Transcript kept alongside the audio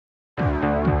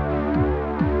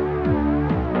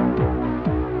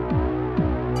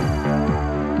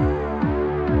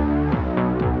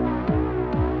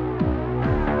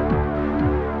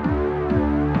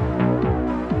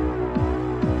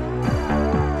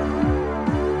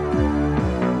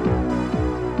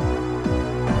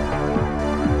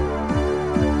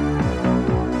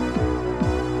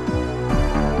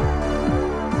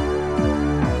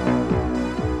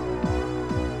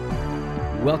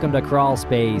welcome to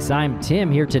Crawlspace. I'm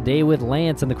Tim here today with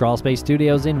Lance in the Crawlspace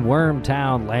studios in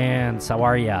Wormtown. Lance, how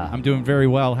are ya? I'm doing very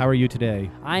well. How are you today?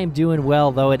 I'm doing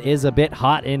well, though it is a bit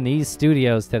hot in these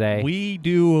studios today. We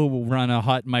do run a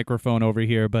hot microphone over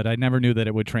here, but I never knew that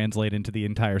it would translate into the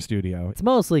entire studio. It's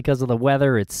mostly because of the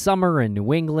weather. It's summer in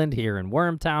New England, here in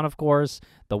Wormtown, of course.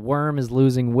 The worm is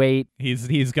losing weight.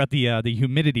 He's got the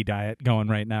humidity diet going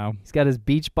right now. He's got his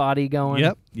beach body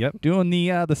going. Yep. Doing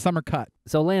the summer cut.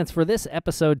 So, Lance, for this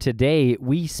episode today,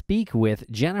 we speak with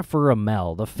Jennifer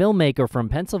Ammell, the filmmaker from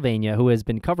Pennsylvania who has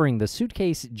been covering the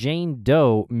Suitcase Jane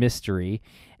Doe mystery.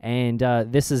 And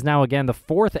this is now, again, the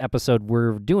fourth episode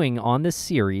we're doing on this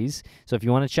series. So if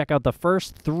you want to check out the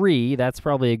first three, that's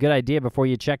probably a good idea before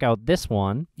you check out this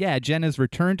one. Yeah, Jen has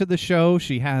returned to the show.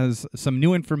 She has some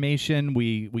new information.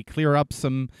 We clear up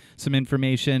some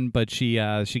information, but she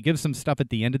gives some stuff at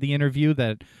the end of the interview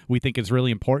that we think is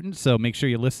really important. So make sure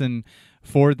you listen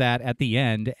for that at the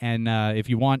end. And if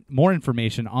you want more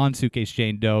information on Suitcase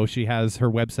Jane Doe, she has her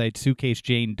website,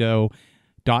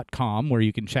 suitcasejanedoe.com, where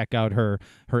you can check out her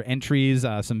entries,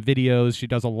 some videos. She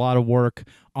does a lot of work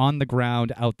on the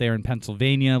ground out there in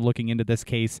Pennsylvania looking into this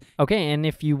case. Okay, and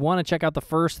if you want to check out the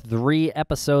first three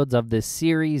episodes of this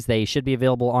series, they should be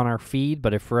available on our feed,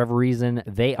 but if for whatever reason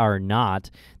they are not,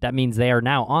 that means they are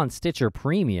now on Stitcher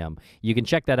Premium. You can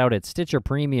check that out at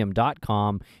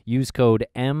stitcherpremium.com, use code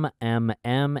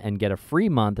MMM, and get a free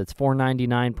month. It's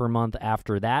 $4.99 per month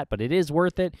after that, but it is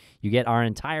worth it. You get our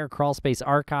entire Crawlspace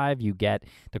archive. You get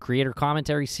the creator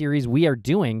commentary series we are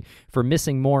doing for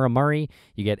Missing Maura Murray.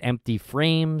 You get Empty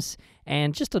Frames,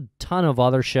 and just a ton of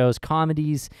other shows,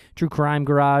 comedies. True Crime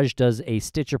Garage does a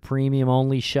Stitcher Premium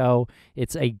only show.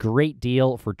 It's a great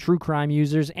deal for true crime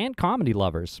users and comedy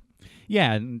lovers.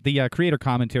 Yeah, and the creator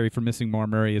commentary for Missing Maura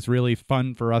Murray is really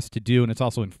fun for us to do, and it's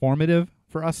also informative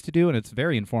for us to do, and it's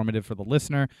very informative for the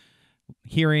listener.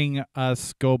 Hearing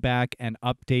us go back and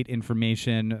update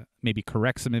information, maybe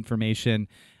correct some information,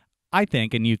 I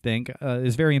think, and you think,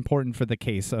 is very important for the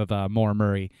case of Maura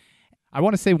Murray. I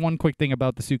want to say one quick thing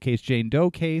about the Suitcase Jane Doe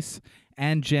case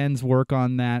and Jen's work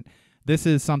on that. This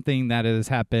is something that has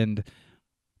happened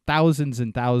thousands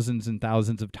and thousands and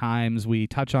thousands of times. We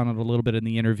touch on it a little bit in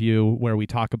the interview where we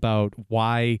talk about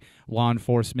why law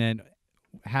enforcement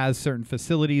has certain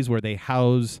facilities where they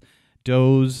house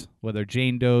does, whether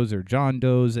Jane Does or John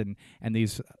Does, and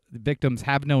these victims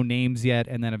have no names yet,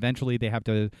 and then eventually they have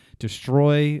to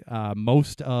destroy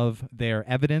most of their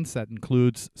evidence. That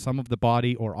includes some of the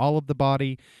body or all of the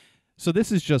body. So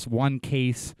this is just one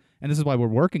case, and this is why we're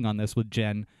working on this with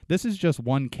Jen. This is just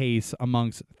one case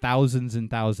amongst thousands and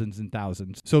thousands and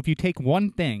thousands. So if you take one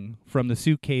thing from the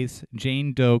Suitcase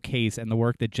Jane Doe case and the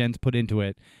work that Jen's put into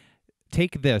it,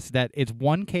 take this, that it's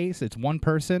one case, it's one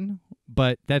person,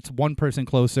 but that's one person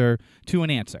closer to an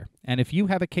answer. And if you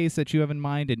have a case that you have in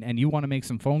mind and you want to make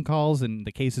some phone calls and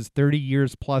the case is 30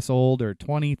 years plus old or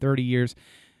 20, 30 years,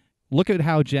 look at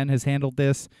how Jen has handled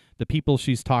this, the people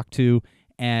she's talked to,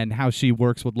 and how she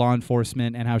works with law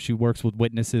enforcement and how she works with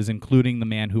witnesses, including the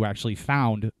man who actually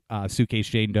found Suitcase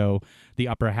Jane Doe, the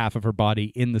upper half of her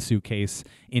body in the suitcase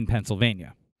in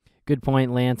Pennsylvania. Good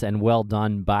point, Lance, and well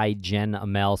done by Jen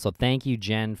Ammell. So thank you,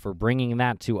 Jen, for bringing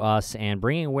that to us and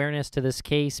bringing awareness to this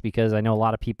case, because I know a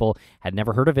lot of people had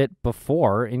never heard of it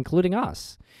before, including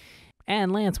us.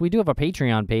 And Lance, we do have a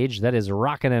Patreon page that is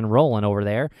rocking and rolling over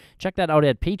there. Check that out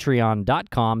at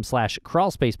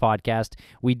patreon.com/crawlspacepodcast.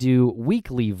 We do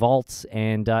weekly vaults,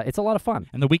 and it's a lot of fun.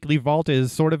 And the weekly vault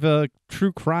is sort of a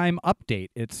true crime update.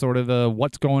 It's sort of a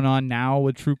what's going on now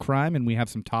with true crime, and we have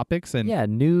some topics. And yeah,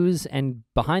 news and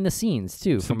behind the scenes,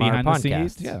 too, from our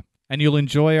podcast. Yeah. And you'll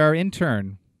enjoy our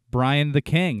intern, Brian the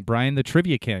King, Brian the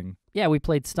Trivia King. Yeah, we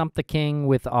played Stump the King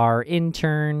with our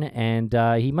intern, and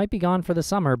he might be gone for the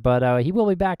summer, but he will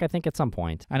be back, I think, at some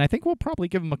point. And I think we'll probably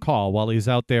give him a call while he's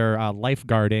out there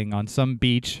lifeguarding on some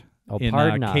beach in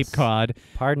Cape Cod.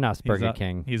 Pardon us, Burger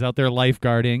King. He's out there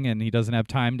lifeguarding, and he doesn't have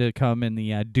time to come in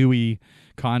the dewy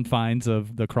confines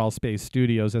of the Crawlspace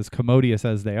studios, as commodious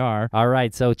as they are. All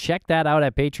right, so check that out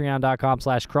at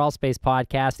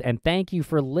patreon.com/crawlspacepodcast, and thank you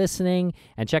for listening,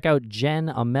 and check out Jen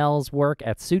Ammell's work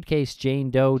at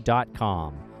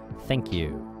suitcasejanedoe.com. Thank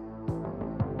you.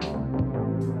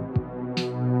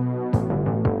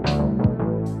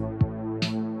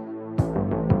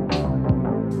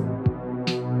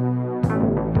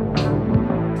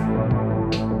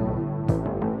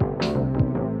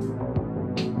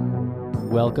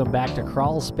 Welcome back to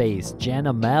Crawlspace. Jen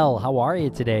Ammell, how are you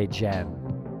today, Jen?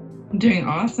 I'm doing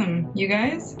awesome. You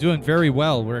guys? Doing very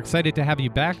well. We're excited to have you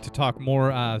back to talk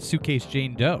more Suitcase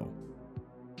Jane Doe.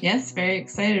 Yes, very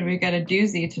excited. We got a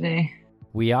doozy today.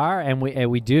 We are, and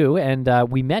we do, and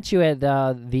we met you at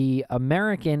the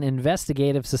American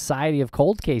Investigative Society of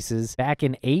Cold Cases back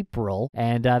in April,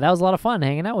 and that was a lot of fun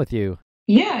hanging out with you.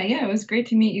 Yeah, it was great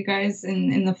to meet you guys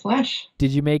in the flesh.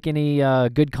 Did you make any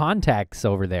good contacts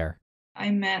over there? I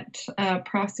met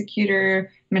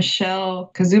prosecutor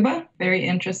Michelle Kazuba, very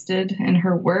interested in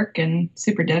her work and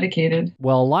super dedicated.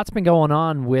 Well, a lot's been going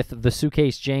on with the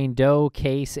Suitcase Jane Doe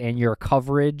case and your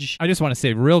coverage. I just want to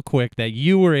say real quick that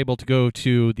you were able to go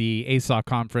to the ASOC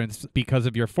conference because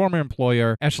of your former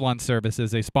employer, Echelon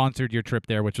Services. They sponsored your trip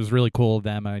there, which was really cool of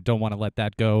them. I don't want to let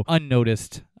that go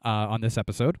unnoticed on this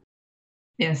episode.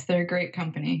 Yes, they're a great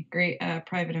company, great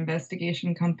private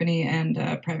investigation company and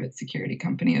private security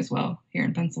company as well here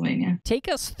in Pennsylvania. Take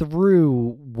us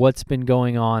through what's been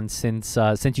going on since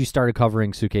you started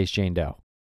covering Suitcase Jane Doe.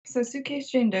 So Suitcase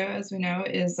Jane Doe, as we know,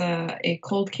 is a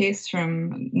cold case from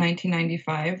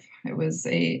 1995. It was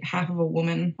half of a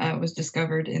woman was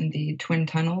discovered in the Twin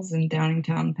Tunnels in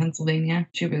Downingtown, Pennsylvania.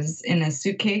 She was in a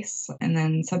suitcase, and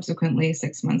then subsequently,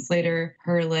 6 months later,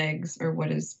 her legs, or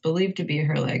what is believed to be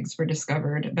her legs, were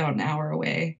discovered about an hour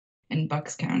away in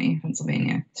Bucks County,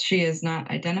 Pennsylvania. She is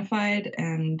not identified,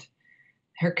 and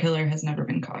her killer has never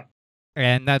been caught.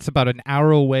 And that's about an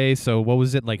hour away, so what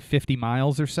was it, like 50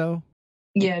 miles or so?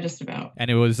 Yeah, just about. And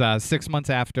it was 6 months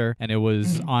after, and it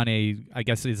was on I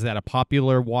guess, is that a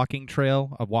popular walking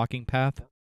trail, a walking path?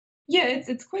 Yeah,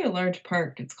 it's quite a large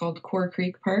park. It's called Core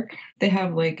Creek Park. They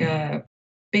have like a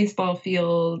baseball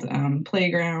field,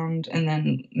 playground, and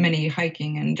then many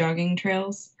hiking and jogging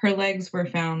trails. Her legs were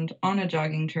found on a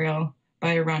jogging trail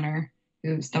by a runner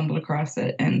who stumbled across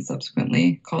it and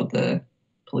subsequently called the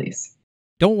police.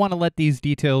 Don't want to let these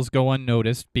details go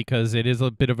unnoticed because it is a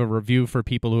bit of a review for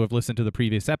people who have listened to the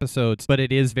previous episodes, but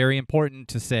it is very important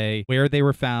to say where they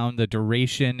were found, the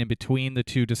duration in between the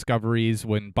two discoveries.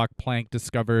 When Buck Plank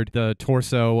discovered the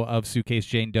torso of Suitcase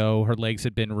Jane Doe, her legs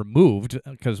had been removed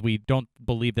because we don't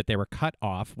believe that they were cut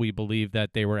off. We believe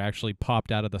that they were actually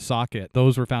popped out of the socket.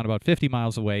 Those were found about 50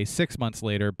 miles away 6 months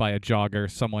later by a jogger,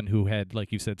 someone who had,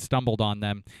 like you said, stumbled on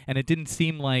them. And it didn't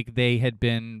seem like they had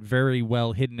been very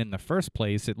well hidden in the first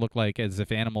place. It looked like as if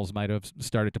animals might have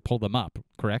started to pull them up,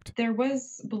 correct? There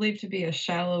was believed to be a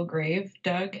shallow grave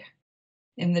dug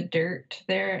in the dirt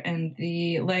there, and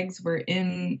the legs were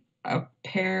in a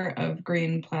pair of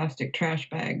green plastic trash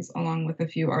bags along with a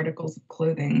few articles of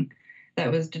clothing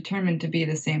that was determined to be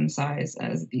the same size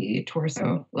as the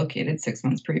torso located 6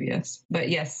 months previous. But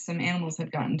yes, some animals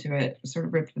had gotten to it, sort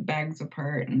of ripped the bags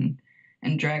apart and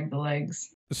dragged the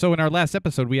legs. So in our last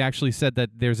episode, we actually said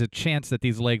that there's a chance that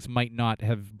these legs might not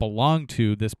have belonged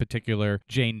to this particular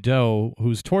Jane Doe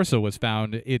whose torso was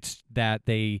found. It's that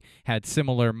they had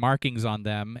similar markings on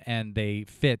them and they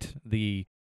fit the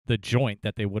joint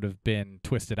that they would have been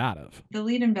twisted out of. The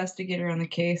lead investigator on the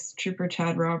case, Trooper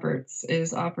Chad Roberts,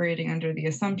 is operating under the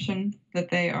assumption that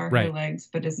they are her legs,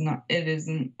 but it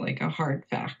isn't like a hard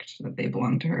fact that they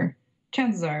belong to her.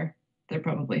 Chances are they're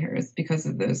probably hers because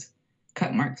of those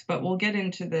cut marks, but we'll get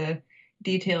into the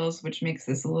details, which makes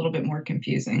this a little bit more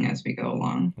confusing as we go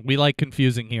along. We like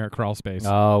confusing here at Crawlspace.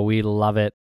 Oh, we love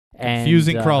it.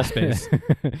 Confusing Crawlspace.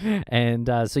 And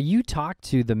so you talked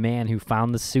to the man who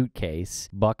found the suitcase,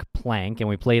 Buck Plank, and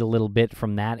we played a little bit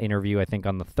from that interview, I think,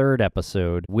 on the third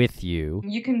episode with you.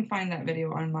 You can find that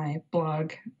video on my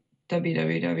blog,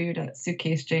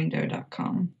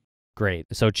 www.suitcasejanedoe.com. Great.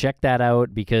 So check that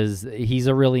out because he's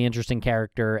a really interesting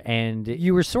character, and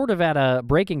you were sort of at a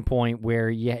breaking point where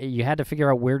you had to figure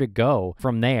out where to go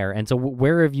from there. And so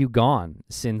where have you gone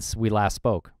since we last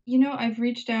spoke? You know, I've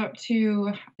reached out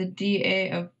to the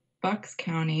DA of Bucks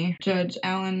County, Judge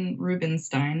Alan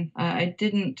Rubenstein. I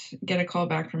didn't get a call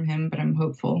back from him, but I'm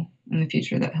hopeful in the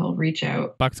future that he'll reach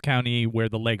out. Bucks County, where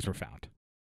the legs were found.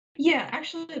 Yeah,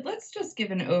 actually, let's just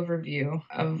give an overview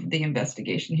of the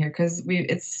investigation here because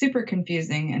it's super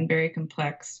confusing and very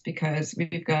complex because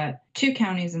we've got two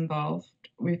counties involved.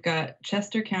 We've got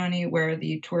Chester County, where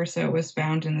the torso was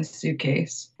found in the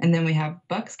suitcase, and then we have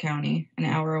Bucks County, an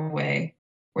hour away,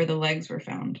 where the legs were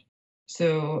found.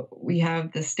 So we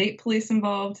have the state police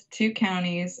involved, two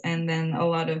counties, and then a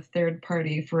lot of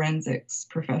third-party forensics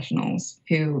professionals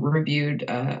who reviewed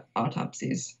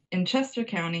autopsies. In Chester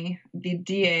County, the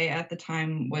DA at the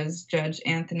time was Judge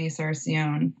Anthony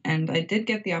Sarcione, and I did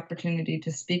get the opportunity to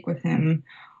speak with him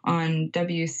on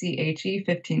WCHE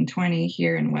 1520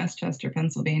 here in Westchester,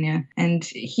 Pennsylvania. And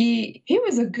he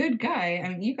was a good guy. I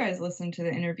mean, you guys listened to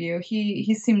the interview.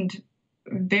 He seemed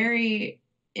very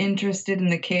interested in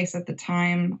the case at the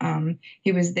time.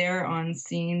 He was there on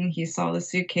scene. He saw the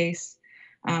suitcase,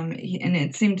 and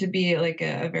it seemed to be like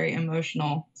a very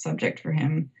emotional subject for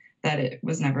him. that it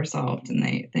was never solved, and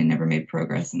they never made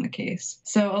progress in the case.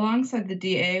 So alongside the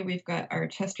DA, we've got our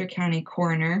Chester County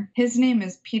coroner. His name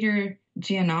is Peter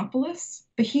Giannopoulos,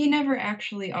 but he never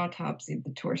actually autopsied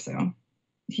the torso.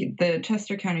 The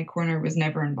Chester County coroner was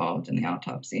never involved in the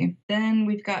autopsy. Then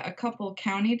we've got a couple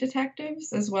county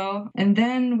detectives as well. And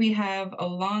then we have a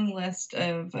long list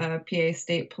of PA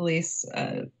State Police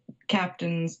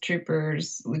captains,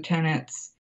 troopers,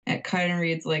 lieutenants. It kind of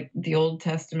reads like the Old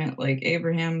Testament, like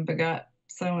Abraham begot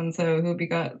so-and-so, who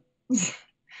begot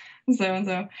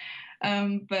so-and-so.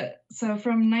 But so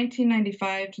from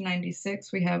 1995 to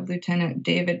 96, we have Lieutenant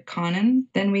David Connon.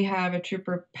 Then we have a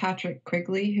trooper, Patrick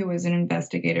Quigley, who was an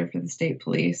investigator for the state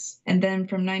police. And then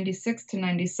from 96 to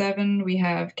 97, we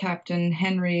have Captain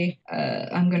Henry,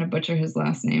 I'm going to butcher his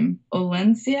last name,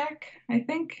 Olenciak, I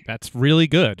think. That's really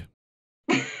good.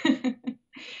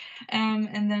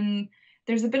 And then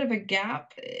there's a bit of a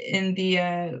gap in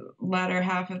the latter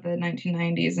half of the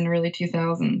 1990s and early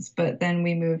 2000s, but then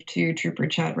we moved to Trooper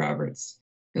Chad Roberts,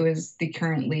 who is the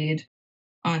current lead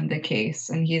on the case,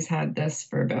 and he's had this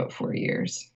for about 4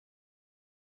 years.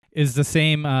 Is the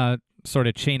same sort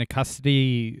of chain of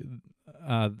custody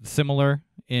similar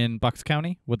in Bucks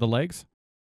County with the legs?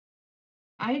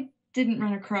 I didn't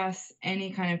run across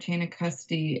any kind of chain of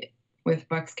custody with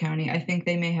Bucks County. I think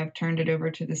they may have turned it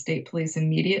over to the state police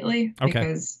immediately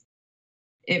because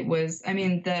it was, I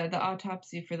mean, the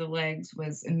autopsy for the legs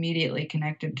was immediately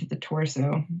connected to the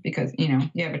torso because, you know,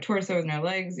 you have a torso with no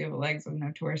legs, you have legs with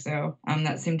no torso.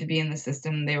 That seemed to be in the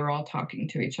system. They were all talking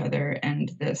to each other, and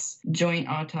this joint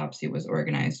autopsy was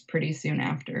organized pretty soon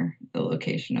after the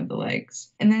location of the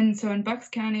legs. And then, so in Bucks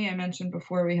County, I mentioned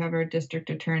before, we have our district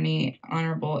attorney,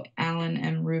 Honorable Alan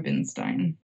M.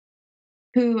 Rubenstein,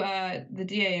 who the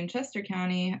DA in Chester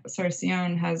County,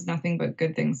 Sarcione, has nothing but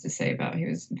good things to say about. He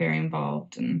was very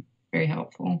involved and very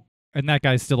helpful. And that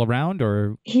guy's still around,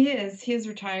 or? He is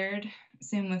retired.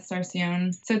 Same with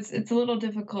Sarcione. So it's a little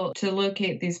difficult to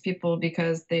locate these people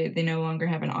because they no longer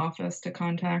have an office to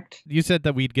contact. You said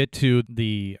that we'd get to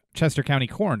the Chester County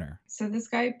coroner. So this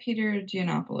guy, Peter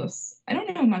Giannopoulos, I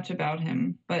don't know much about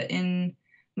him, but in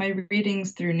my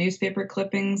readings through newspaper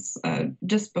clippings,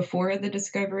 just before the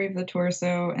discovery of the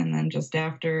torso and then just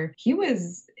after, he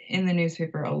was in the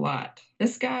newspaper a lot.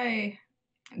 This guy,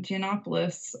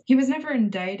 Giannopoulos, he was never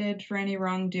indicted for any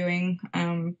wrongdoing,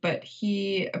 but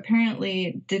he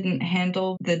apparently didn't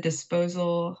handle the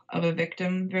disposal of a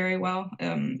victim very well.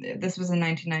 This was a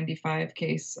 1995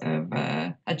 case of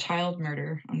a child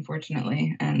murder,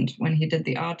 unfortunately, and when he did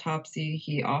the autopsy,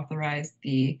 he authorized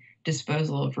the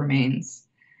disposal of remains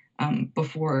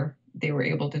before they were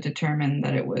able to determine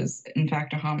that it was, in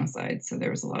fact, a homicide. So there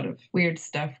was a lot of weird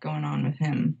stuff going on with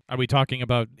him. Are we talking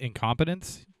about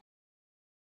incompetence?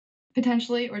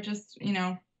 Potentially, or just,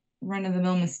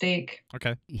 run-of-the-mill mistake.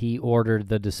 Okay. He ordered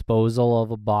the disposal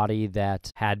of a body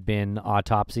that had been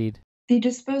autopsied? The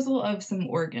disposal of some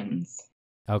organs.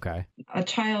 Okay. A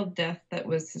child death that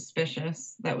was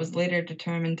suspicious, that was later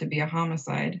determined to be a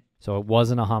homicide. So it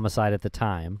wasn't a homicide at the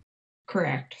time?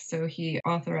 Correct. So he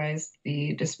authorized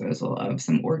the disposal of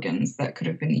some organs that could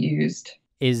have been used.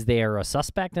 Is there a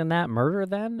suspect in that murder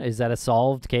then? Is that a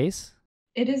solved case?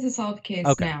 It is a solved case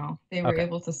now. They were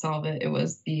able to solve it. It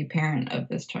was the parent of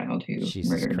this child who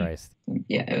murdered. Christ.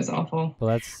 Yeah, it was awful.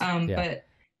 Well, that's But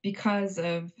because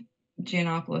of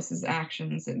Giannopoulos'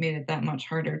 actions, it made it that much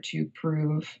harder to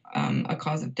prove a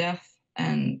cause of death.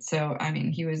 And so, I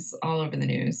mean, he was all over the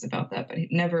news about that, but he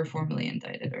never formally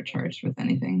indicted or charged with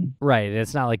anything. Right.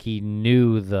 It's not like he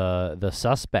knew the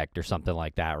suspect or something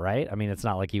like that, right? I mean, it's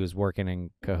not like he was working in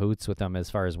cahoots with them as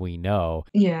far as we know.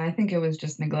 Yeah, I think it was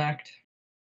just neglect.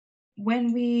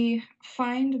 When we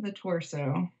find the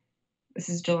torso, this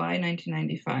is July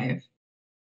 1995,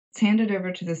 it's handed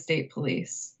over to the state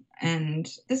police. And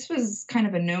this was kind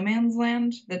of a no man's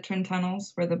land, the Twin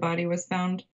Tunnels, where the body was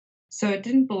found. So it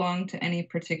didn't belong to any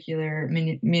particular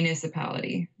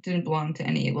municipality. It didn't belong to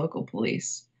any local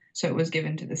police. So it was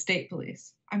given to the state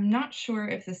police. I'm not sure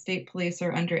if the state police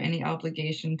are under any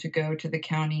obligation to go to the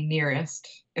county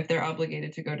nearest, if they're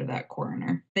obligated to go to that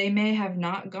coroner. They may have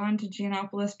not gone to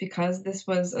Giannopoulos because this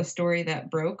was a story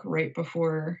that broke right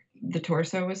before the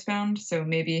torso was found. So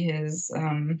maybe his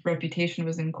reputation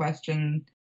was in question.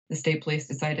 The state police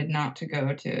decided not to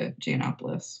go to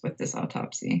Giannopoulos with this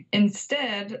autopsy.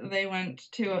 Instead, they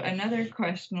went to another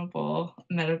questionable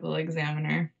medical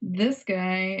examiner. This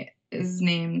guy is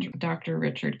named Dr.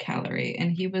 Richard Callery,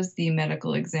 and he was the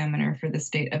medical examiner for the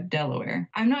state of Delaware.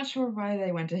 I'm not sure why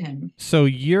they went to him. So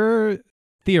you're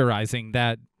theorizing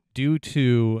that due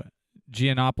to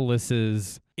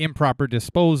Giannopoulos' improper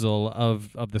disposal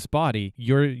of this body.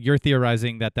 You're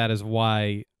theorizing that is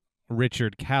why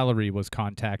Richard Callery was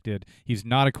contacted. He's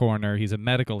not a coroner. He's a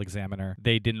medical examiner.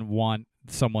 They didn't want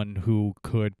someone who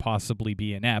could possibly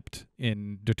be inept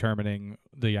in determining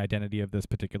the identity of this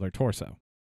particular torso.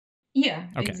 Yeah,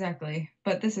 Okay. exactly.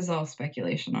 But this is all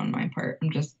speculation on my part. I'm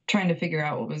just trying to figure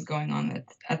out what was going on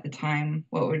at the time,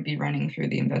 what would be running through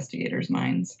the investigators'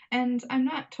 minds. And I'm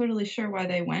not totally sure why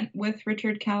they went with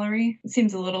Richard Callery. It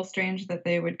seems a little strange that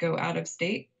they would go out of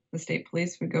state. The state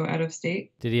police would go out of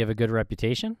state. Did he have a good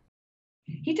reputation?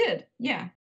 He did, yeah.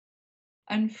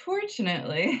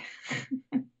 Unfortunately,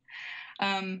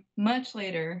 much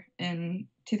later in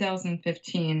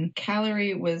 2015,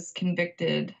 Callery was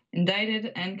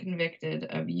indicted and convicted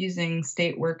of using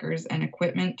state workers and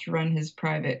equipment to run his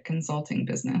private consulting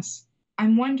business.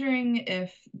 I'm wondering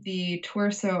if the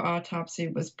torso autopsy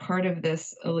was part of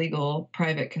this illegal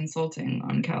private consulting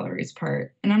on Callery's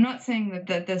part. And I'm not saying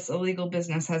that this illegal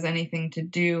business has anything to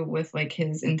do with like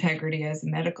his integrity as a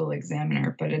medical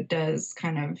examiner, but it does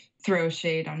kind of throw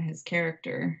shade on his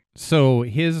character. So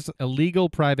his illegal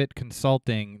private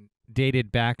consulting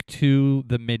dated back to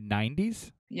the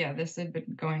mid-90s? Yeah, this had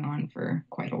been going on for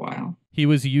quite a while. He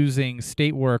was using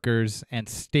state workers and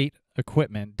state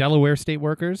equipment, Delaware state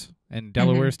workers and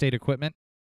Delaware state equipment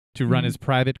to run his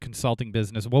private consulting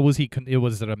business. What was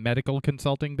was it a medical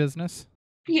consulting business?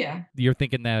 Yeah. You're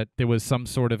thinking that there was some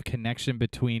sort of connection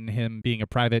between him being a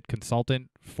private consultant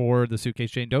for the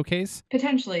Suitcase Jane Doe case?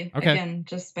 Potentially. Okay. Again,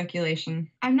 just speculation.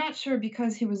 I'm not sure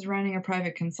because he was running a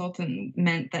private consultant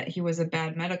meant that he was a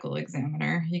bad medical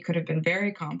examiner. He could have been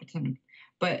very competent.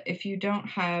 But if you don't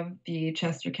have the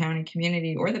Chester County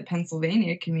community or the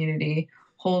Pennsylvania community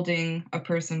holding a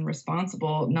person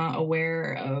responsible, not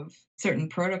aware of certain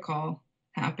protocol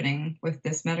happening with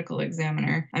this medical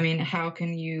examiner, I mean, how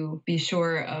can you be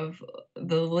sure of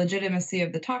the legitimacy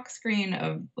of the talk screen,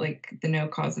 of like the no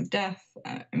cause of death?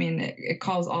 I mean, it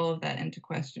calls all of that into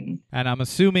question. And I'm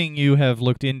assuming you have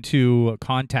looked into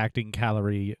contacting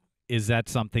Callery. Is that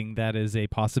something that is a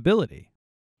possibility?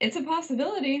 It's a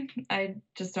possibility. I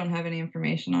just don't have any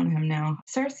information on him now.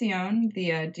 Sarcione,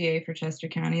 the DA for Chester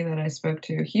County that I spoke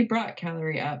to, he brought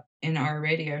Callery up in our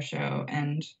radio show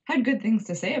and had good things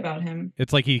to say about him.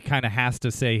 It's like he kind of has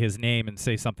to say his name and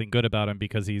say something good about him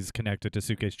because he's connected to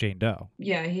Suitcase Jane Doe.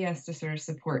 Yeah, he has to sort of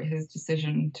support his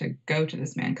decision to go to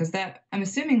this man, because I'm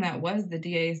assuming that was the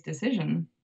DA's decision.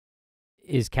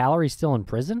 Is Callery still in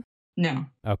prison? No.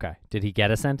 Okay. Did he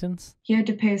get a sentence? He had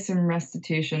to pay some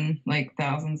restitution, like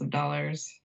thousands of dollars.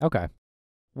 Okay.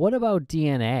 What about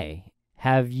DNA?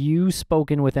 Have you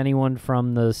spoken with anyone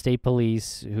from the state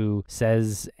police who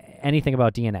says anything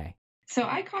about DNA? So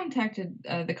I contacted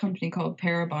the company called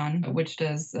Parabon, which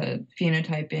does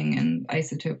phenotyping and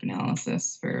isotope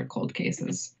analysis for cold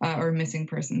cases or missing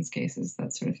persons cases,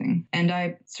 that sort of thing. And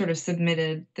I sort of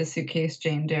submitted the Suitcase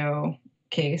Jane Doe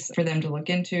case for them to look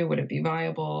into. Would it be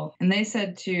viable? And they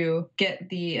said to get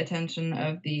the attention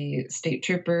of the state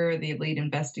trooper, the lead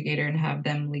investigator, and have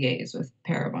them liaise with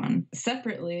Parabon.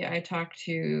 Separately, I talked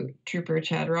to Trooper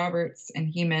Chad Roberts, and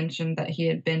he mentioned that he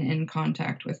had been in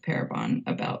contact with Parabon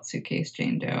about Suitcase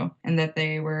Jane Doe, and that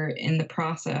they were in the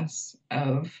process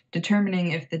of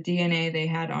determining if the DNA they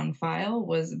had on file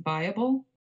was viable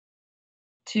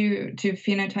to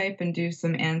phenotype and do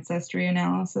some ancestry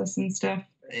analysis and stuff.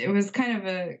 It was kind of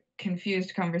a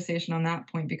confused conversation on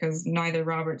that point because neither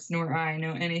Roberts nor I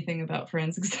know anything about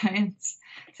forensic science.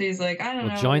 So he's like, I don't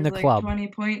know. Join the club. 20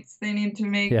 points they need to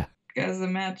make as a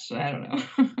match. I don't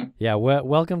know. Yeah,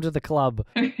 welcome to the club.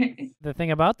 The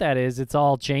thing about that is it's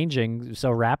all changing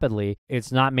so rapidly.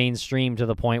 It's not mainstream to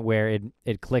the point where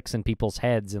it clicks in people's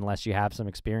heads unless you have some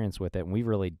experience with it, and we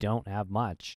really don't have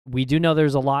much. We do know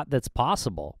there's a lot that's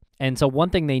possible. And so one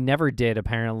thing they never did,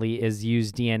 apparently, is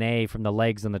use DNA from the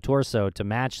legs and the torso to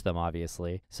match them,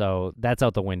 obviously. So that's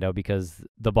out the window because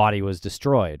the body was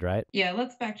destroyed, right? Yeah,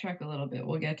 let's backtrack a little bit.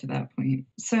 We'll get to that point.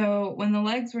 So when the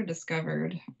legs were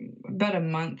discovered, about a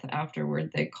month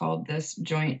afterward, they called this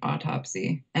joint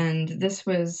autopsy. And this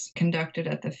was conducted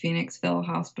at the Phoenixville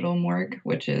Hospital morgue,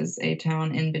 which is a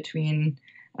town in between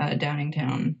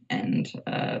Downingtown and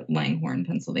Langhorne,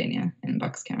 Pennsylvania, in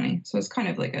Bucks County. So it's kind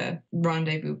of like a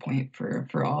rendezvous point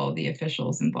for all the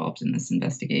officials involved in this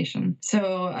investigation.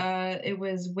 So it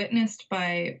was witnessed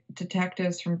by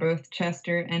detectives from both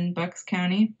Chester and Bucks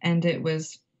County, and it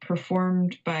was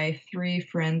performed by 3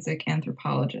 forensic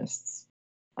anthropologists.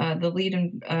 The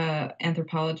lead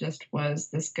anthropologist was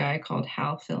this guy called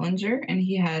Hal Fillinger, and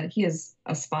he has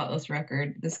a spotless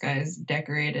record. This guy's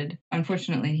decorated.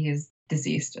 Unfortunately, he is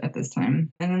deceased at this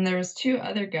time. And then there was 2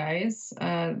 other guys,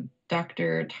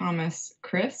 Dr. Thomas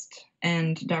Christ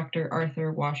and Dr.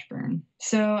 Arthur Washburn.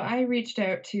 So I reached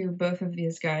out to both of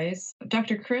these guys.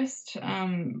 Dr. Christ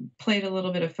played a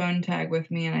little bit of phone tag with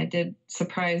me, and I did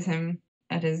surprise him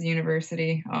at his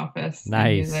university office. Nice.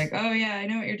 And he was like, "Oh yeah, I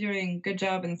know what you're doing. Good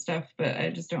job and stuff, but I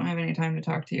just don't have any time to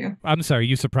talk to you." I'm sorry,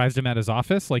 you surprised him at his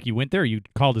office? Like you went there or you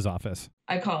called his office?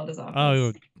 I called his office.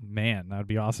 Oh, man, that would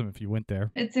be awesome if you went there.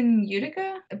 It's in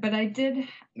Utica, but I did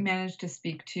manage to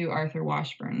speak to Arthur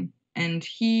Washburn, and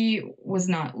he was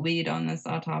not lead on this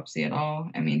autopsy at all.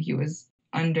 I mean, he was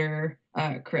under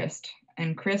Christ,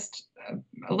 and Christ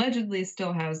allegedly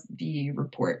still has the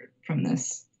report from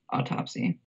this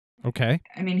autopsy. Okay.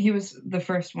 I mean, he was the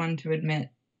first one to admit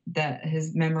that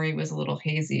his memory was a little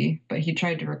hazy, but he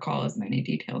tried to recall as many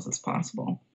details as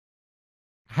possible.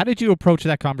 How did you approach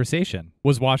that conversation?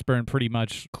 Was Washburn pretty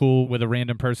much cool with a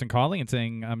random person calling and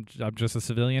saying, I'm just a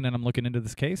civilian and I'm looking into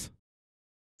this case?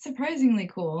 Surprisingly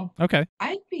cool. Okay.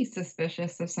 I'd be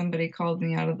suspicious if somebody called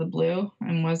me out of the blue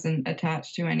and wasn't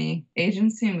attached to any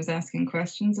agency and was asking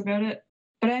questions about it.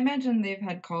 But I imagine they've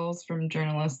had calls from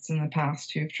journalists in the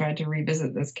past who've tried to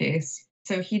revisit this case.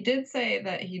 So he did say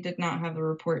that he did not have the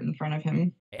report in front of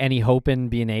him. Any hope in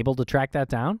being able to track that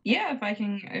down? Yeah, if I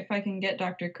can get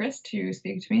Dr. Chris to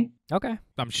speak to me. Okay.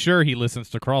 I'm sure he listens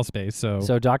to Crawlspace,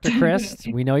 so Dr. Christ,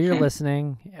 we know you're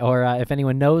listening. Or if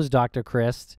anyone knows Dr.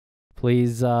 Christ,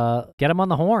 please get him on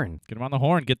the horn. get him on the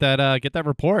horn. Get that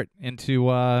report into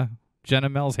Jen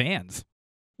Ammell's hands.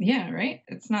 Yeah, right?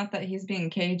 It's not that he's being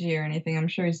cagey or anything. I'm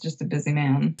sure he's just a busy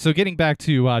man. So getting back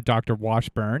to Dr.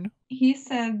 Washburn. He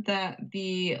said that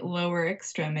the lower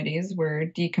extremities were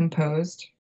decomposed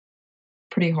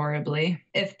pretty horribly.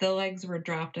 If the legs were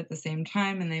dropped at the same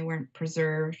time and they weren't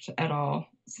preserved at all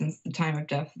since the time of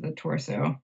death of the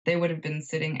torso, they would have been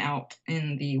sitting out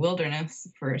in the wilderness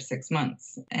for 6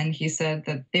 months. And he said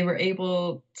that they were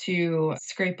able to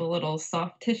scrape a little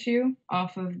soft tissue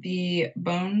off of the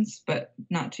bones, but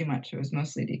not too much. It was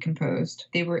mostly decomposed.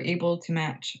 They were able to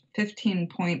match 15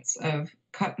 points of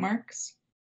cut marks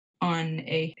on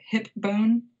a hip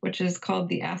bone, which is called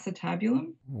the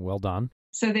acetabulum. Well done.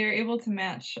 So they were able to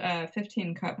match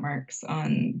 15 cut marks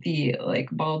on the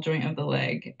ball joint of the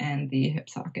leg and the hip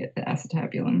socket, the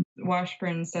acetabulum.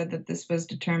 Washburn said that this was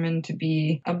determined to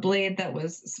be a blade that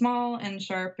was small and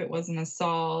sharp. It wasn't a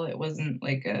saw. It wasn't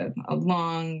like a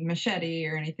long machete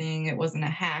or anything. It wasn't a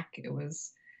hack. It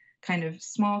was kind of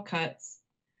small cuts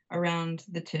around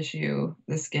the tissue,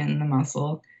 the skin, the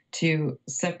muscle, to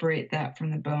separate that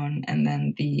from the bone. And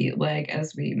then the leg,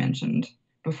 as we mentioned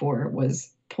before,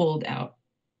 was pulled out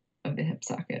of the hip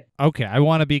socket. Okay, I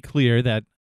want to be clear that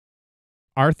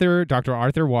Dr.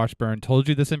 Arthur Washburn told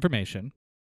you this information,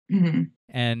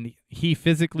 and he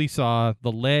physically saw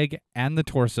the leg and the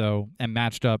torso and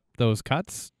matched up those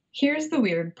cuts? Here's the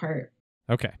weird part.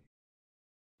 Okay.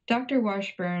 Dr.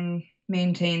 Washburn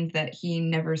maintained that he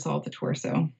never saw the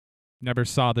torso. Never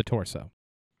saw the torso?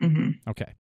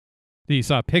 Okay. You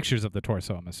saw pictures of the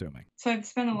torso, I'm assuming. So I've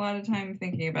spent a lot of time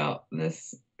thinking about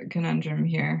this conundrum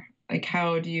here. Like,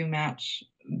 how do you match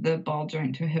the ball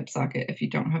joint to a hip socket if you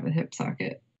don't have a hip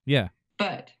socket? Yeah.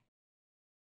 But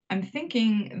I'm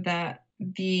thinking that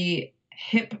the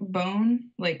hip bone,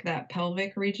 like that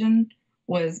pelvic region,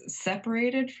 was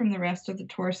separated from the rest of the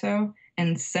torso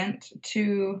and sent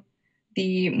to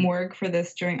the morgue for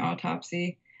this joint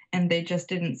autopsy, and they just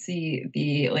didn't see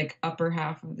the upper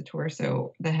half of the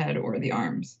torso, the head, or the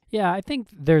arms. Yeah, I think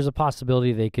there's a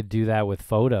possibility they could do that with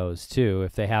photos too.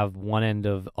 If they have one end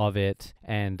of it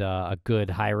and a good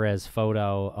high-res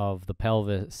photo of the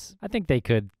pelvis, I think they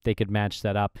could match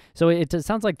that up. So it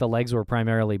sounds like the legs were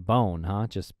primarily bone, huh?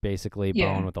 Just basically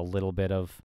bone with a little bit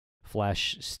of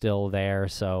flesh still there,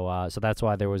 so that's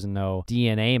why there was no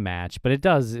DNA match. But it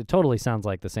totally sounds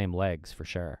like the same legs for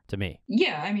sure to me.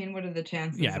 Yeah, I mean, what are the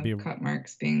chances of cut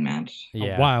marks being matched?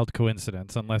 A wild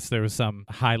coincidence, unless there was some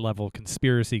high-level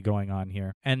conspiracy going on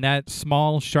here. And that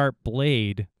small, sharp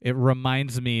blade, it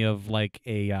reminds me of like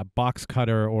a box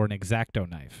cutter or an X-Acto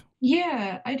knife.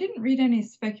 Yeah, I didn't read any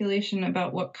speculation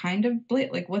about what kind of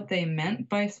blade, like what they meant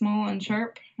by small and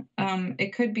sharp.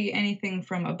 It could be anything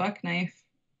from a buck knife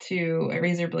to a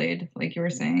razor blade, like you were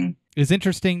saying. It's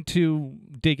interesting to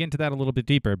dig into that a little bit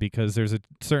deeper, because there's a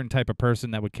certain type of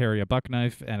person that would carry a buck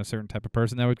knife and a certain type of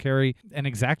person that would carry an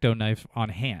X-Acto knife on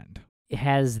hand.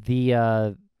 Has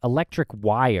the electric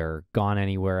wire gone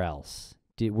anywhere else?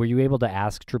 Were you able to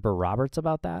ask Trooper Roberts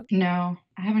about that? No,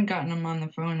 I haven't gotten him on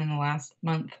the phone in the last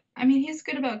month. I mean, he's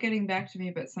good about getting back to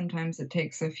me, but sometimes it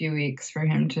takes a few weeks for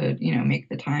him to, make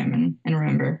the time and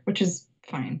remember, which is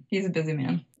fine. He's a busy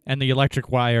man. And the electric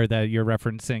wire that you're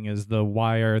referencing is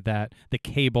the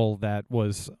cable that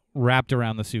was wrapped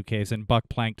around the suitcase, and Buck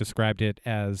Plank described it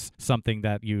as something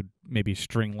that you'd maybe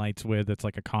string lights with. It's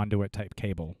like a conduit type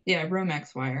cable. Yeah,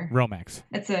 Romex wire. Romex.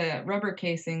 It's a rubber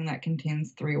casing that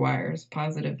contains 3 wires,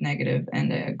 positive, negative,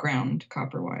 and a ground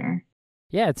copper wire.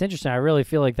 Yeah, it's interesting. I really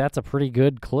feel like that's a pretty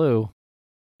good clue.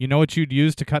 You know what you'd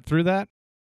use to cut through that?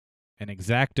 An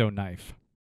X-Acto knife.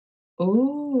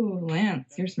 Oh,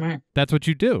 Lance, you're smart. That's what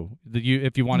you do.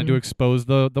 If you wanted to expose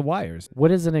the wires. What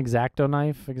is an X-Acto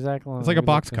knife exactly? It's like a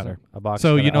box cutter. A box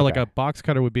so cutter. you know, okay. like a box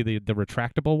cutter would be the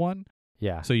retractable one.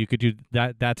 Yeah. So you could do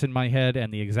that. That's in my head,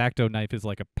 and the X-Acto knife is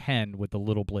like a pen with the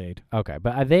little blade. Okay,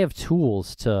 but they have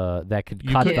tools that could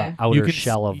cut the outer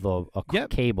shell of the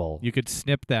cable. You could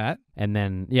snip that. And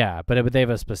then, but they have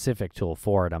a specific tool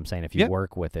for it. I'm saying if you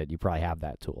work with it, you probably have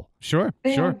that tool. Sure,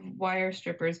 They have wire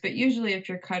strippers, but usually if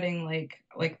you're cutting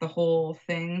like the whole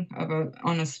thing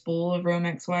on a spool of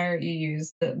Romex wire, you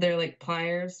use they're like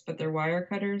pliers, but they're wire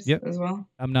cutters as well.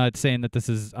 I'm not saying that this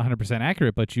is 100%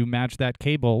 accurate, but you match that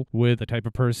cable with the type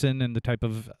of person and the type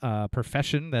of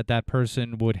profession that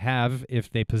person would have if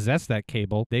they possess that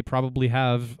cable. They probably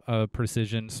have a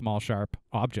precision, small, sharp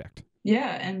object.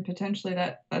 Yeah, and potentially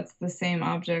that's the same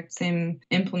object, same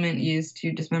implement used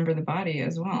to dismember the body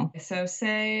as well. So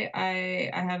say I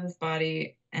have this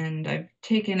body and I've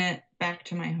taken it back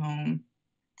to my home.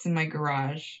 It's in my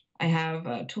garage. I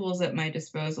have tools at my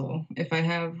disposal. If I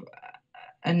have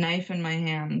a knife in my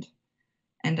hand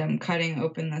and I'm cutting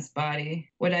open this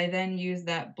body, would I then use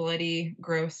that bloody,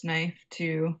 gross knife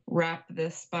to wrap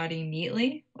this body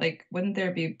neatly? Like, wouldn't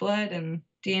there be blood and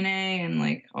DNA and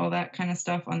like all that kind of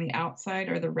stuff on the outside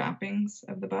or the wrappings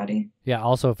of the body? Yeah,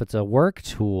 also if it's a work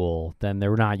tool, then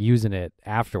they're not using it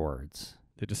afterwards.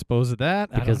 To dispose of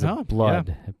that? Because I don't know. Of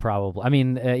blood, probably. I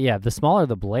mean, the smaller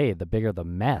the blade, the bigger the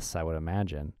mess, I would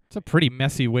imagine. It's a pretty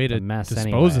messy way to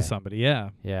dispose of somebody,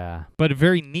 Yeah. But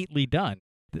very neatly done.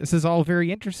 This is all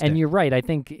very interesting. And you're right. I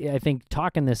think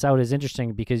talking this out is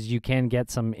interesting because you can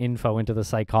get some info into the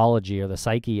psychology or the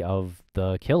psyche of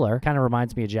the killer. Kind of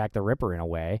reminds me of Jack the Ripper in a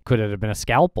way. Could it have been a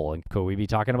scalpel? And could we be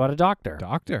talking about a doctor?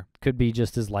 Could be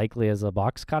just as likely as a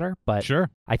box cutter. But sure.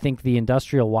 I think the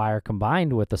industrial wire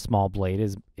combined with the small blade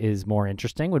is more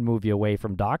interesting, would move you away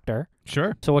from doctor.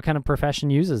 Sure. So what kind of profession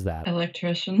uses that?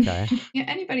 Electrician. Okay. Yeah,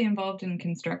 anybody involved in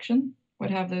construction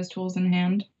would have those tools in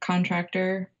hand.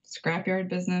 Contractor, scrapyard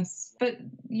business. But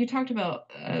you talked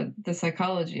about the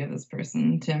psychology of this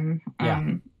person, Tim.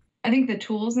 Yeah. I think the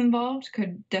tools involved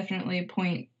could definitely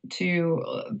point to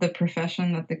the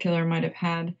profession that the killer might have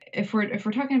had. If we're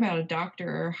talking about a doctor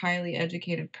or a highly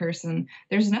educated person,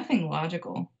 there's nothing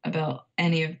logical about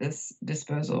any of this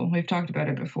disposal. We've talked about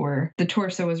it before. The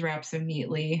torso was wrapped so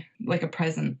neatly, like a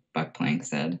present, Buck Plank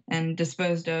said, and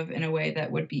disposed of in a way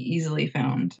that would be easily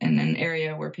found in an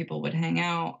area where people would hang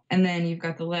out. And then you've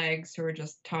got the legs who are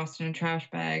just tossed in a trash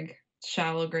bag,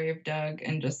 shallow grave dug,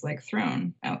 and just like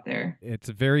thrown out there. It's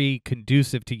very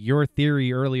conducive to your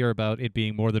theory earlier about it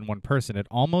being more than one person. It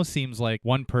almost seems like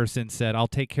one person said, I'll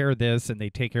take care of this, and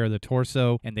they take care of the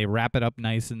torso, and they wrap it up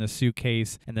nice in the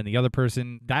suitcase, and then the other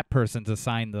person, that person's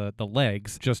assigned the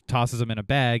legs, just tosses them in a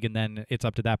bag, and then it's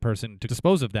up to that person to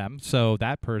dispose of them. So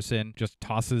that person just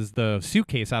tosses the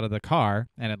suitcase out of the car,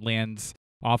 and it lands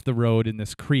off the road in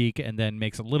this creek and then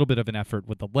makes a little bit of an effort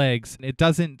with the legs. It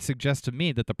doesn't suggest to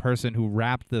me that the person who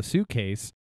wrapped the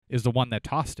suitcase is the one that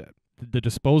tossed it. The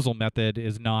disposal method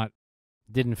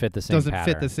didn't fit the same pattern.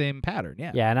 Fit the same pattern,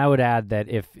 yeah. Yeah, and I would add that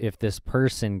if this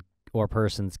person or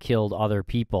persons killed other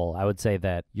people, I would say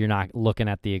that you're not looking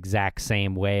at the exact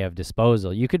same way of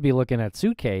disposal. You could be looking at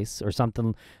suitcase or some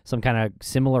kind of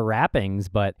similar wrappings,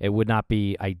 but it would not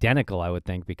be identical, I would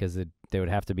think, because there would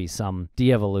have to be some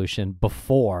de-evolution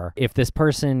before. If this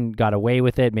person got away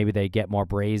with it, maybe they get more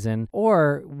brazen.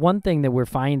 Or one thing that we're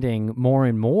finding more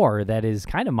and more that is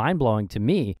kind of mind-blowing to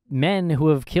me, men who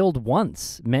have killed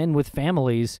once, men with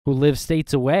families who live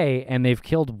states away, and they've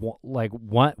killed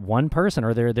one person,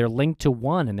 or they're linked to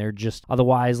one, and they're just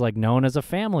otherwise like known as a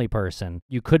family person.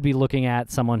 You could be looking at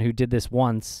someone who did this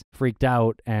once, freaked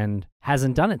out, and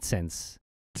hasn't done it since.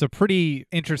 It's a pretty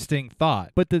interesting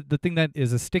thought. But the thing that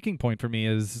is a sticking point for me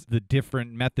is the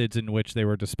different methods in which they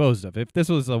were disposed of. If this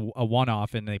was a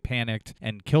one-off and they panicked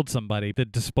and killed somebody, the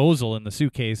disposal in the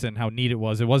suitcase and how neat it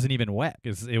wasn't even wet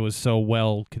because it was so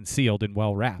well concealed and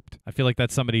well wrapped. I feel like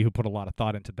that's somebody who put a lot of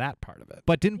thought into that part of it,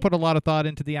 but didn't put a lot of thought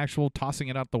into the actual tossing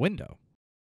it out the window.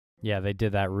 Yeah, they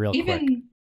did that real quick.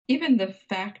 Even the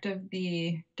fact of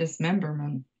the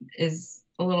dismemberment is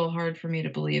a little hard for me to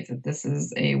believe that this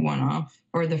is a one-off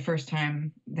or the first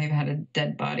time they've had a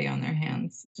dead body on their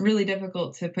hands. It's really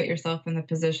difficult to put yourself in the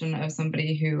position of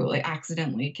somebody who like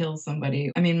accidentally kills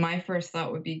somebody. I mean, my first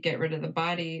thought would be get rid of the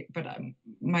body, but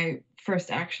my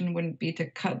first action wouldn't be to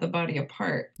cut the body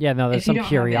apart. Yeah, no, there's If you some don't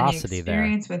curiosity have any there.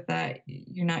 experience with that,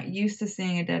 you're not used to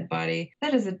seeing a dead body.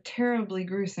 That is a terribly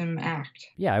gruesome act.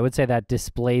 Yeah, I would say that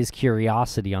displays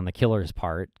curiosity on the killer's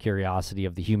part, curiosity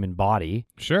of the human body.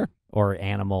 Sure. Or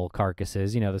animal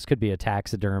carcasses. You know, this could be a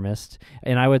taxidermist.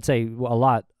 And I would say a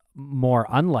lot more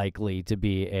unlikely to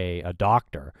be a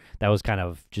doctor. That was kind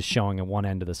of just showing at one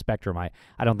end of the spectrum. I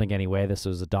don't think any way this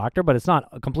was a doctor, but it's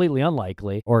not completely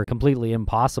unlikely or completely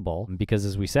impossible because,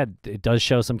 as we said, it does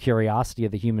show some curiosity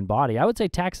of the human body. I would say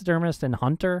taxidermist and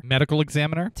hunter. Medical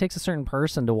examiner. It takes a certain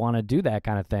person to want to do that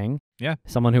kind of thing. Yeah.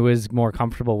 Someone who is more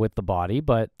comfortable with the body,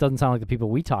 but doesn't sound like the people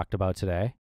we talked about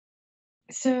today.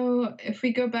 So if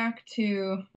we go back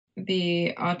to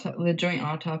the joint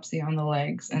autopsy on the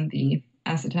legs and the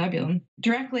acetabulum,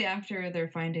 directly after their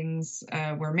findings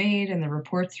were made and the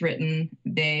reports written,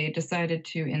 they decided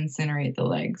to incinerate the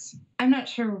legs. I'm not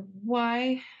sure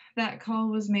why that call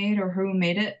was made or who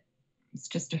made it. It's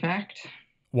just a fact.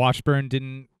 Washburn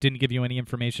didn't give you any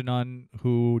information on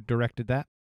who directed that?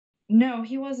 No,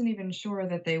 he wasn't even sure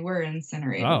that they were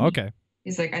incinerated. Oh, okay.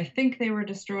 He's like, I think they were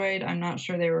destroyed. I'm not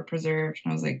sure they were preserved.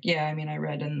 And I was like, yeah, I mean, I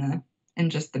read in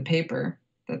just the paper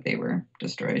that they were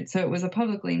destroyed. So it was a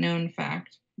publicly known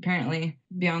fact. Apparently,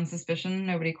 beyond suspicion,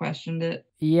 nobody questioned it.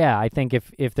 Yeah, I think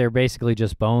if they're basically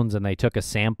just bones and they took a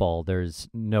sample, there's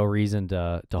no reason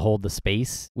to hold the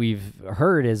space. We've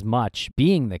heard as much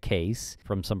being the case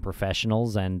from some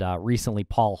professionals, and recently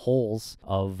Paul Holes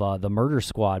of the Murder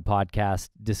Squad podcast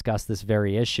discussed this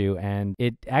very issue, and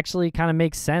it actually kind of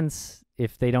makes sense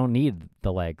if they don't need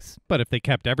the legs. But if they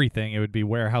kept everything, it would be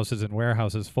warehouses and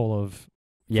warehouses full of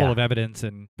evidence,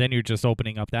 and then you're just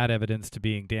opening up that evidence to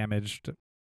being damaged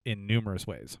in numerous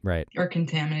ways. Right. Or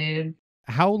contaminated.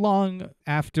 How long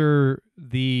after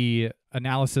the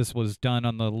analysis was done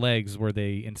on the legs were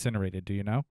they incinerated? Do you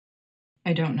know?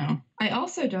 I don't know. I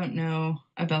also don't know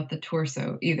about the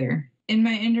torso either. In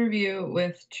my interview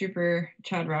with Trooper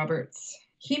Chad Roberts,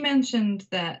 he mentioned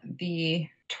that the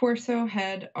torso,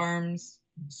 head, arms,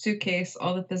 suitcase,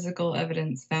 all the physical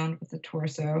evidence found with the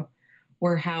torso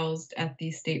were housed at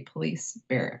the state police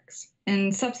barracks.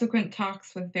 In subsequent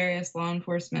talks with various law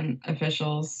enforcement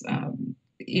officials,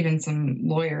 even some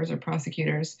lawyers or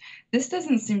prosecutors, this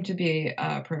doesn't seem to be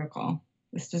a protocol.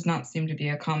 This does not seem to be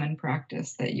a common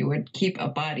practice that you would keep a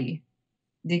body,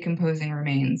 decomposing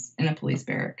remains, in a police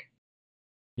barrack.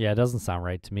 Yeah, it doesn't sound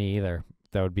right to me either.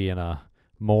 That would be in a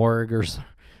morgue or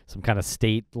some kind of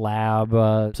state lab.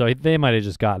 So they might have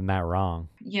just gotten that wrong.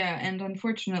 Yeah, and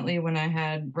unfortunately, when I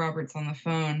had Roberts on the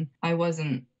phone, I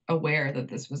wasn't aware that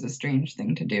this was a strange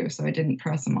thing to do, so I didn't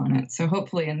press him on it. So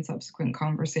hopefully in subsequent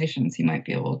conversations, he might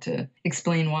be able to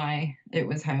explain why it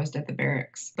was housed at the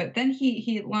barracks. But then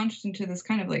he launched into this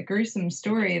kind of like gruesome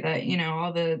story that, you know,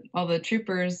 all the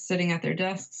troopers sitting at their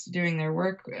desks doing their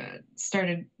work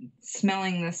started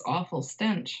smelling this awful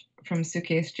stench from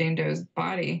Suitcase Jane Doe's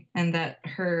body, and that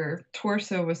her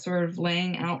torso was sort of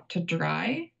laying out to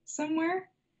dry somewhere,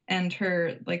 and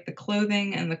her, like, the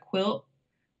clothing and the quilt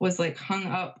was like hung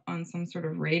up on some sort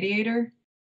of radiator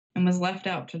and was left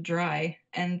out to dry.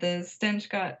 And the stench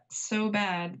got so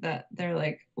bad that they're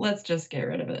like, let's just get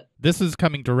rid of it. This is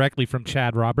coming directly from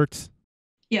Chad Roberts.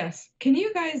 Yes. Can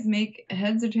you guys make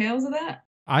heads or tails of that?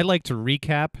 I like to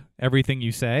recap everything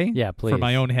you say. Yeah, please. For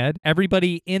my own head.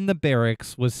 Everybody in the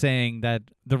barracks was saying that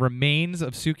the remains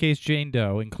of Suitcase Jane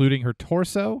Doe, including her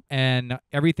torso and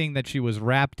everything that she was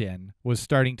wrapped in, was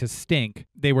starting to stink.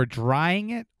 They were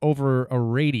drying it over a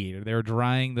radiator. They were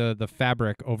drying the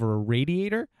fabric over a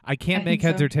radiator. I can't make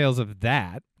heads or tails of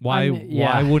that. Why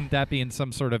wouldn't that be in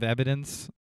some sort of evidence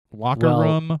locker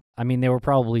room? I mean, they were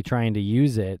probably trying to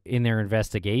use it in their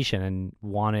investigation and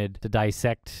wanted to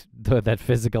dissect that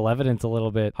physical evidence a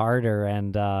little bit harder,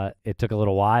 and it took a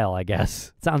little while, I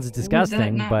guess. It sounds disgusting, would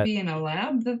that not but be in a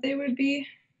lab that they would be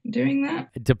doing that?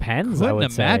 It depends.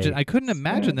 I couldn't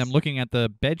imagine them looking at the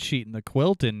bed sheet and the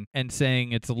quilt and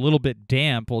saying it's a little bit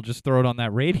damp. We'll just throw it on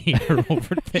that radiator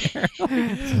over there.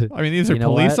 I mean, these are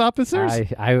police officers.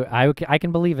 I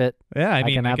can believe it. Yeah, I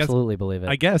mean, I can absolutely believe it.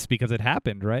 I guess because it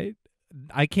happened, right?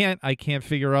 I can't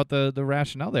figure out the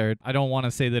rationale there. I don't want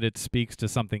to say that it speaks to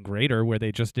something greater where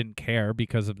they just didn't care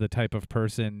because of the type of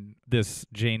person this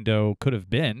Jane Doe could have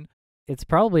been. It's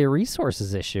probably a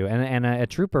resources issue, and a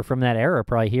trooper from that era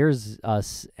probably hears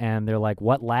us, and they're like,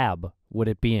 what lab would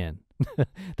it be in?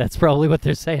 That's probably what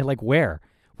they're saying. Like, where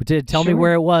Tell me Sure.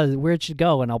 where it was, where it should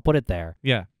go, and I'll put it there.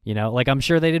 Yeah. You know, like I'm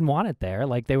sure they didn't want it there.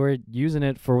 Like they were using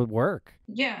it for work.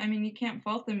 Yeah, I mean, you can't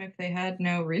fault them if they had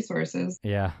no resources.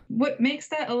 Yeah. What makes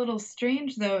that a little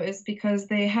strange, though, is because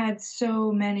they had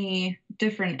so many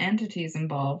different entities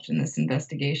involved in this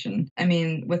investigation. I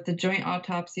mean, with the joint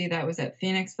autopsy that was at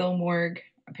Phoenixville Morgue,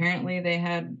 apparently they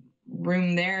had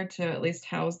room there to at least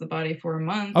house the body for a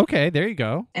month. Okay, there you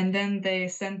go. And then they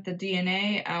sent the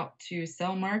DNA out to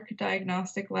Cellmark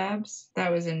Diagnostic Labs.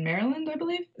 That was in Maryland, I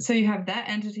believe. So you have that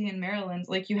entity in Maryland.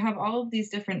 Like, you have all of these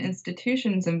different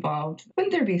institutions involved.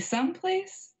 Wouldn't there be some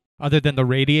place Other than the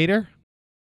radiator?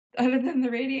 other than the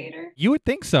radiator? You would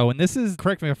think so. And this is,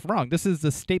 correct me if I'm wrong, this is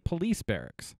the state police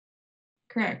barracks.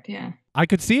 Correct, yeah. I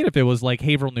could see it if it was like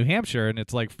Haverhill, New Hampshire, and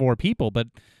it's like 4 people, but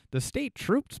the state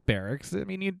troops barracks, I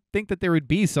mean, you'd think that there would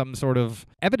be some sort of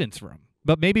evidence room,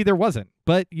 but maybe there wasn't.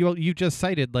 But you just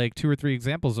cited like 2 or 3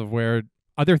 examples of where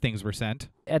other things were sent.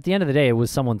 At the end of the day, it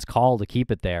was someone's call to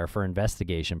keep it there for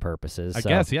investigation purposes. I so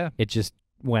guess, yeah. It just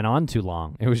went on too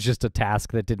long. It was just a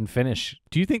task that didn't finish.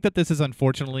 Do you think that this is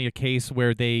unfortunately a case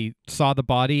where they saw the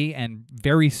body and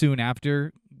very soon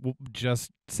after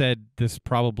just said this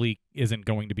probably isn't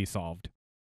going to be solved?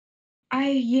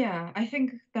 I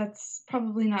think that's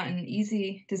probably not an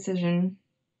easy decision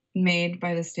made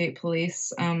by the state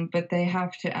police, but they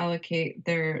have to allocate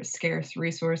their scarce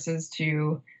resources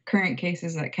to current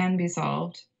cases that can be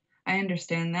solved. I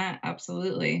understand that,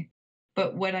 absolutely.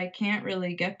 But what I can't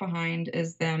really get behind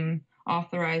is them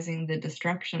authorizing the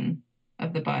destruction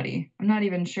of the body. I'm not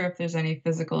even sure if there's any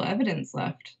physical evidence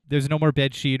left. There's no more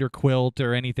bed sheet or quilt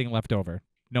or anything left over.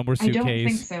 No more suitcase. I don't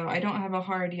think so. I don't have a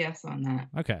hard yes on that.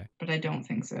 Okay. But I don't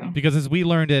think so. Because as we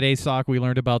learned at ASOC, we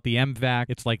learned about the MVAC.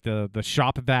 It's like the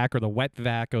shop vac or the wet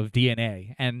vac of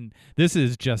DNA. And this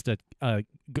is just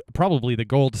probably the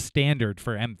gold standard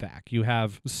for MVAC. You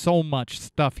have so much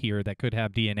stuff here that could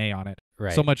have DNA on it.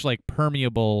 Right. So much like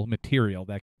permeable material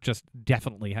that just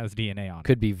definitely has DNA on it.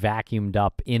 Could be vacuumed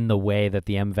up in the way that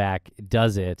the MVAC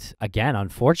does it. Again,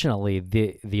 unfortunately,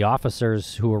 the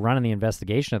officers who were running the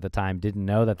investigation at the time didn't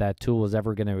know that tool was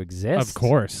ever going to exist. Of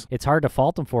course. It's hard to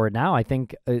fault them for it now. I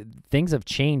think things have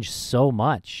changed so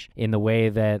much in the way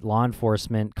that law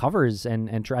enforcement covers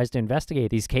and tries to investigate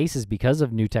these cases because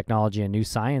of new technology and new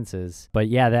sciences. But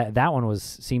yeah, that one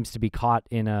seems to be caught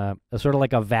in a sort of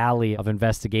like a valley of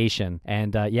investigation.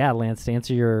 And yeah, Lance, to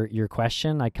answer your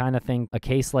question, I kind of think a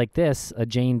case like this, a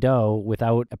Jane Doe,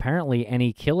 without apparently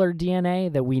any killer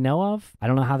DNA that we know of, I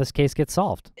don't know how this case gets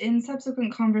solved. In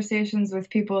subsequent conversations with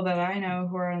people that I know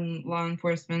who are in law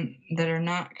enforcement that are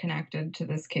not connected to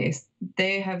this case,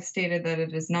 they have stated that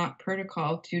it is not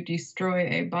protocol to destroy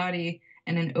a body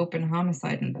in an open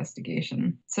homicide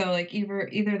investigation. So like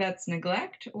either that's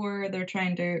neglect or they're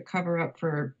trying to cover up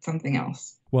for something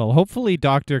else. Well, hopefully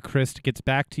Dr. Christ gets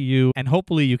back to you, and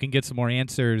hopefully you can get some more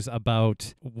answers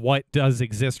about what does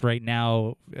exist right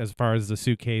now as far as the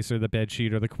suitcase or the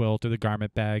bedsheet or the quilt or the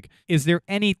garment bag. Is there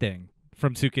anything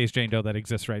from Suitcase Jane Doe that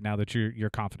exists right now that you're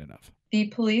confident of? The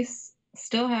police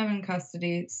still have in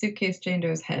custody Suitcase Jane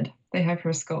Doe's head. They have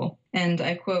her skull. And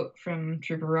I quote from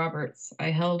Trooper Roberts,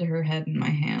 "I held her head in my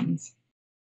hands."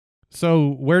 So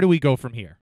where do we go from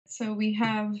here? So we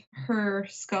have her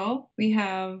skull. We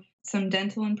have some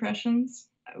dental impressions.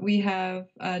 We have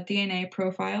a DNA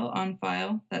profile on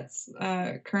file that's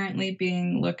currently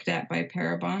being looked at by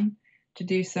Parabon to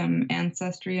do some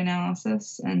ancestry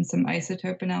analysis and some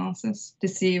isotope analysis to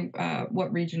see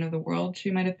what region of the world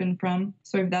she might have been from.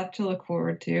 So we have that to look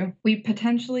forward to. We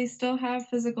potentially still have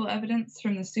physical evidence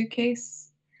from the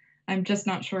suitcase. I'm just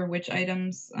not sure which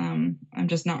items. I'm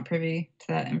just not privy to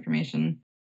that information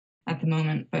at the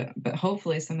moment, but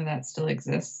hopefully some of that still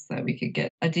exists, that we could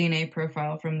get a DNA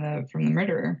profile from the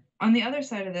murderer. On the other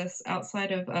side of this,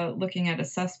 outside of looking at a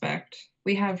suspect,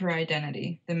 we have her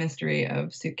identity, the mystery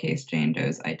of Suitcase Jane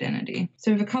Doe's identity.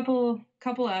 So we have a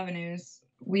couple avenues.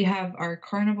 We have our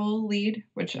carnival lead,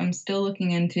 which I'm still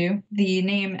looking into. The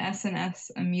name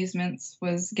S&S Amusements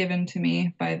was given to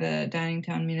me by the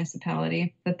Downingtown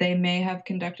municipality, that they may have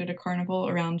conducted a carnival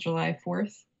around July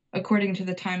 4th. According to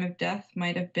the time of death,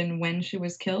 might have been when she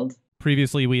was killed.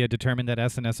 Previously, we had determined that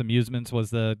S&S Amusements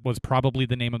was probably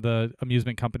the name of the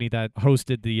amusement company that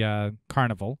hosted the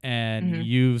carnival, and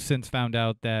you've since found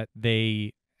out that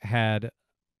they had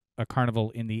a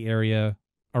carnival in the area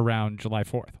around July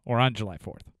 4th, or on July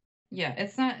 4th. Yeah,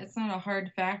 it's not a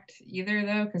hard fact either,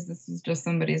 though, because this is just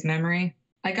somebody's memory.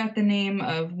 I got the name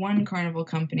of one carnival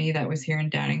company that was here in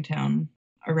Downingtown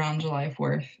around July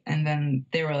 4th, and then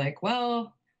they were like,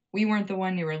 well, we weren't the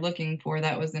one you were looking for.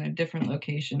 That was in a different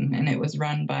location, and it was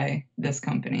run by this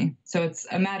company. So it's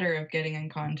a matter of getting in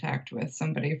contact with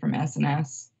somebody from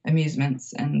S&S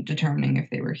Amusements and determining if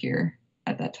they were here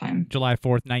at that time. July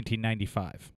 4th,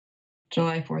 1995.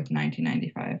 July 4th,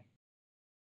 1995.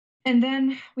 And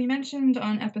then we mentioned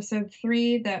on episode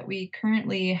 3 that we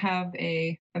currently have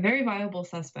a very viable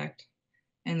suspect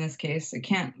in this case. I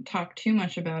can't talk too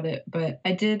much about it, but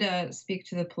I did speak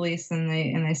to the police, and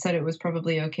they said it was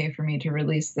probably okay for me to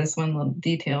release this one little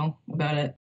detail about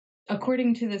it.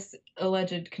 According to this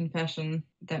alleged confession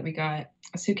that we got,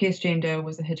 Suitcase Jane Doe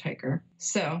was a hitchhiker.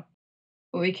 So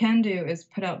what we can do is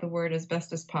put out the word as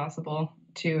best as possible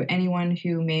to anyone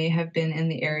who may have been in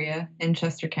the area in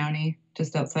Chester County,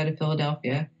 just outside of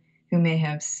Philadelphia, who may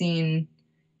have seen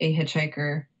a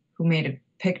hitchhiker, who may have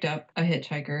picked up a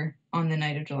hitchhiker on the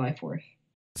night of July 4th.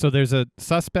 So there's a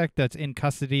suspect that's in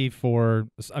custody for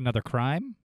another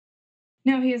crime?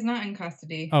 No, he is not in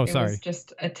custody. Oh, It sorry. was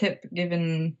just a tip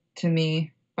given to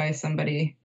me by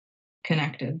somebody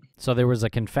connected. So there was a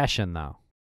confession, though,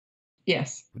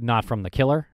 Yes. not from the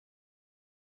killer?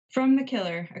 From the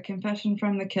killer, a confession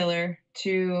from the killer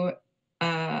to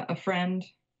a friend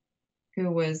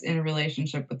who was in a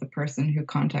relationship with the person who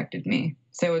contacted me.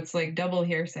 So it's like double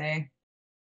hearsay.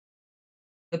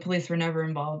 The police were never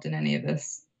involved in any of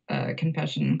this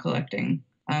confession collecting.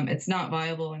 It's not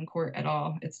viable in court at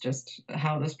all. It's just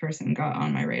how this person got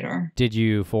on my radar. Did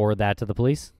you forward that to the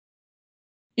police?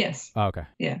 Yes. Oh, okay.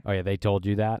 Yeah. Oh, yeah, they told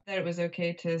you that? That it was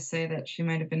okay to say that she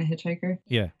might have been a hitchhiker.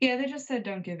 Yeah. Yeah, they just said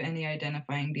don't give any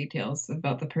identifying details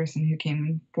about the person who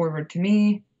came forward to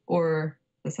me or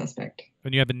the suspect.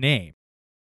 And you have a name.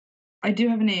 I do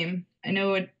have a name. I know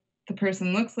what the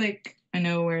person looks like. I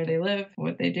know where they live,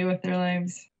 what they do with their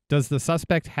lives. Does the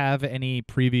suspect have any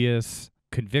previous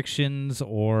convictions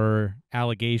or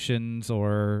allegations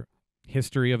or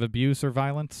history of abuse or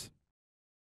violence?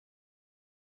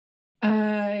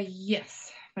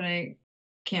 Yes, but I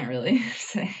can't really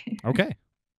say. Okay.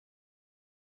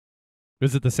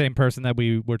 Is it the same person that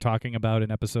we were talking about in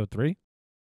episode 3?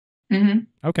 Mm-hmm.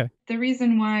 Okay. The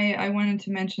reason why I wanted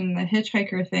to mention the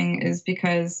hitchhiker thing is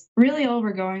because really all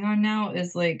we're going on now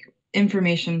is like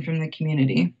information from the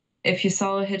community. If you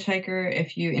saw a hitchhiker,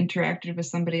 if you interacted with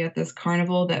somebody at this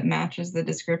carnival that matches the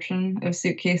description of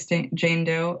Suitcase Jane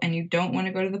Doe and you don't want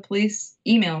to go to the police,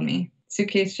 email me,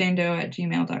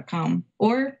 suitcasejaneddoe@gmail.com.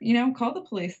 Or, call the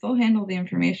police. They'll handle the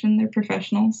information. They're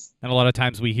professionals. And a lot of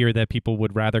times we hear that people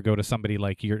would rather go to somebody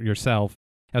like yourself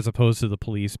as opposed to the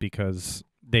police because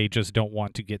they just don't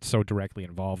want to get so directly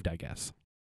involved, I guess.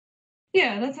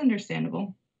 Yeah, that's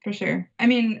understandable. For sure. I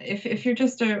mean, if you're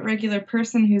just a regular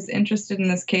person who's interested in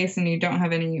this case and you don't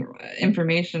have any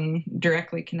information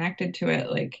directly connected to it,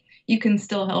 like, you can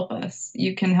still help us.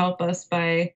 You can help us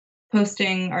by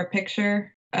posting our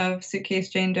picture of Suitcase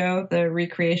Jane Doe, the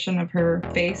recreation of her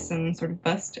face and sort of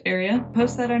bust area.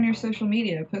 Post that on your social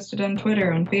media. Post it on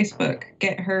Twitter, on Facebook.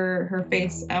 Get her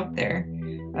face out there.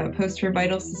 Post her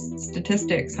vital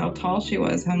statistics, how tall she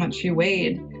was, how much she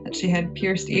weighed, that she had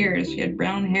pierced ears, she had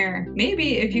brown hair.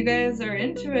 Maybe if you guys are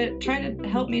into it, try to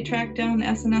help me track down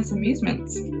S&S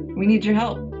Amusements. We need your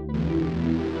help.